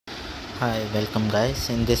Hi, welcome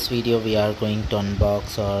guys. In this video we are going to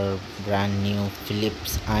unbox our brand new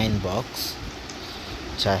Philips iron box,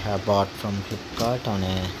 which I have bought from Flipkart on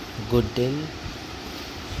a good deal.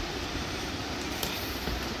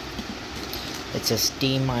 It's a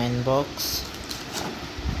Steam Iron box.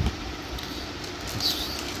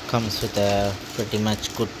 It comes with a pretty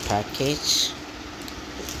much good package.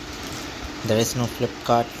 There is no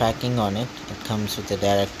Flipkart packing on it. It comes with a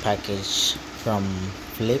direct package from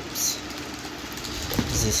Philips.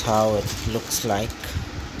 This is how it looks like.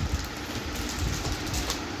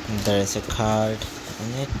 There is a card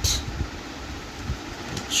in it.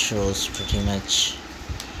 It shows pretty much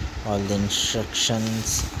all the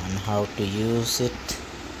instructions on how to use it.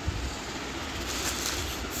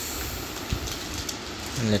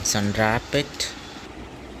 Let's unwrap it.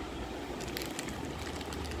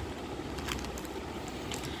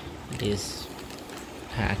 It is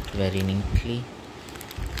packed very neatly.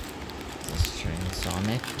 The strings on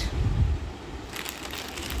it.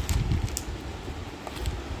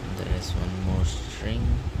 There is one more string.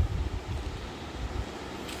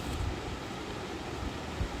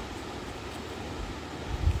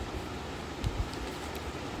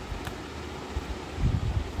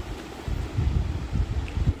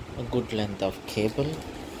 A good length of cable.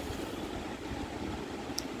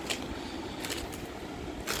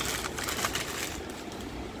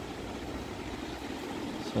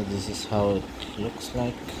 So this is how it looks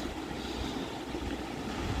like.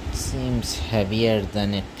 It seems heavier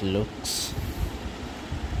than it looks.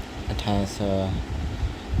 It has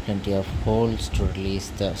plenty of holes to release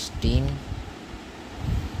the steam.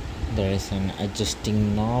 There is an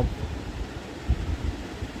adjusting knob.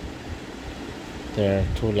 There are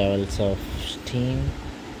two levels of steam.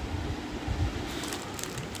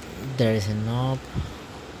 There is a knob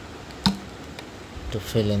to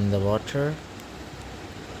fill in the water.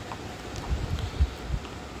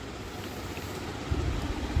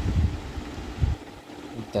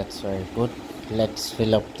 That's very good. Let's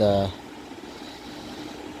fill up the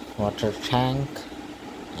water tank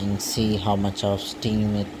and see how much of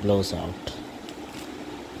steam it blows out.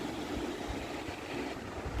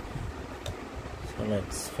 So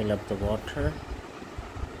let's fill up the water.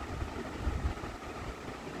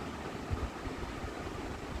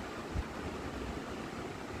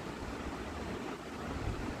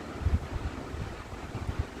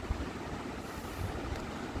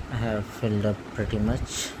 I have filled up pretty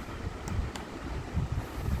much.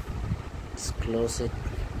 Let's close it.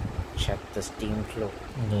 Check the steam flow.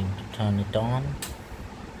 I'm going to turn it on.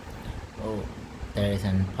 Oh, there is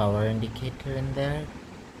a power indicator in there.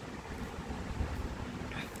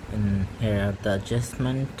 And here are the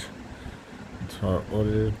adjustment. It's for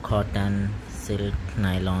wool, cotton, silk,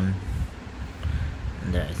 nylon.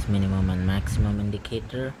 And there is minimum and maximum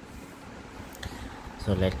indicator.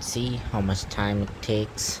 So let's see how much time it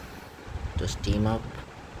takes to steam up.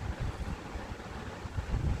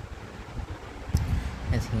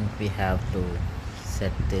 I think we have to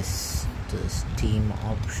set this to steam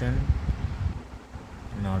option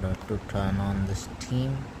in order to turn on the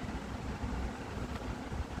steam.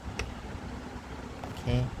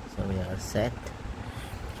 Okay, so we are set.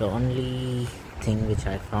 The only thing which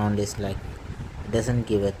I found is like it doesn't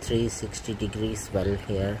give a 360 degrees well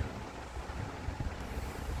here.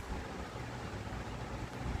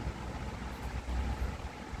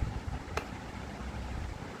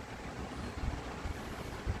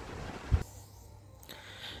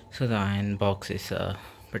 So the iron box is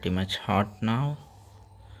pretty much hot now.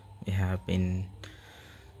 We have been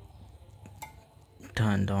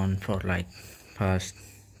turned on for like past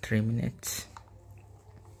 3 minutes.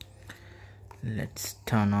 Let's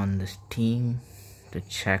turn on the steam to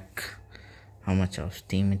check how much of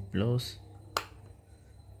steam it blows.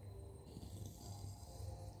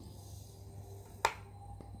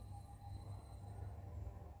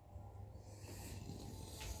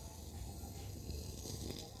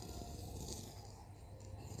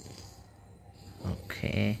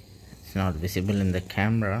 Okay, it's not visible in the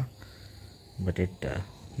camera, but it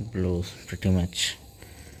blows pretty much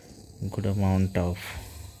good amount of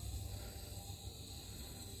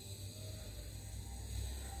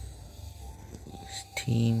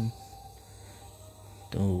steam.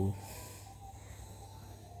 Though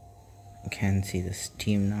you can see the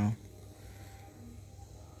steam now.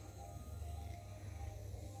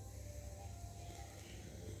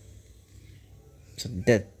 So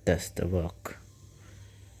that does the work.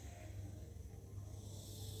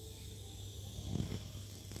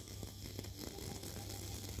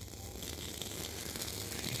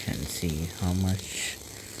 See how much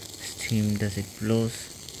steam does it blows.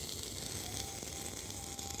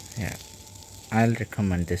 Yeah, I'll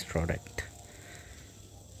recommend this product.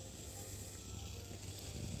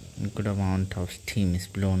 A good amount of steam is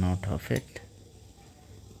blown out of it.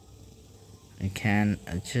 You can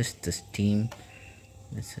adjust the steam.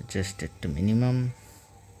 Let's adjust it to minimum.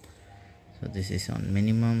 So this is on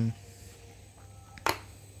minimum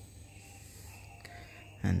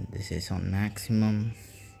and this is on maximum.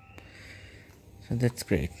 So that's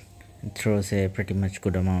great. It throws a pretty much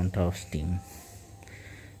good amount of steam.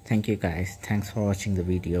 Thank you guys. Thanks for watching the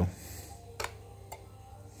video.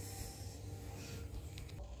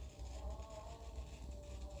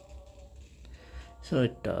 So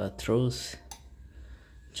it throws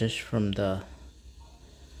just from the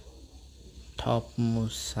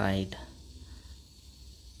topmost side.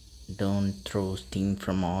 Don't throw steam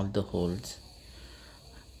from all the holes.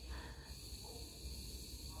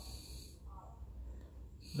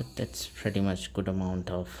 But that's pretty much good amount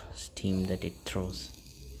of steam that it throws.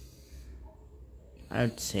 I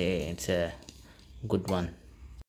would say it's a good one.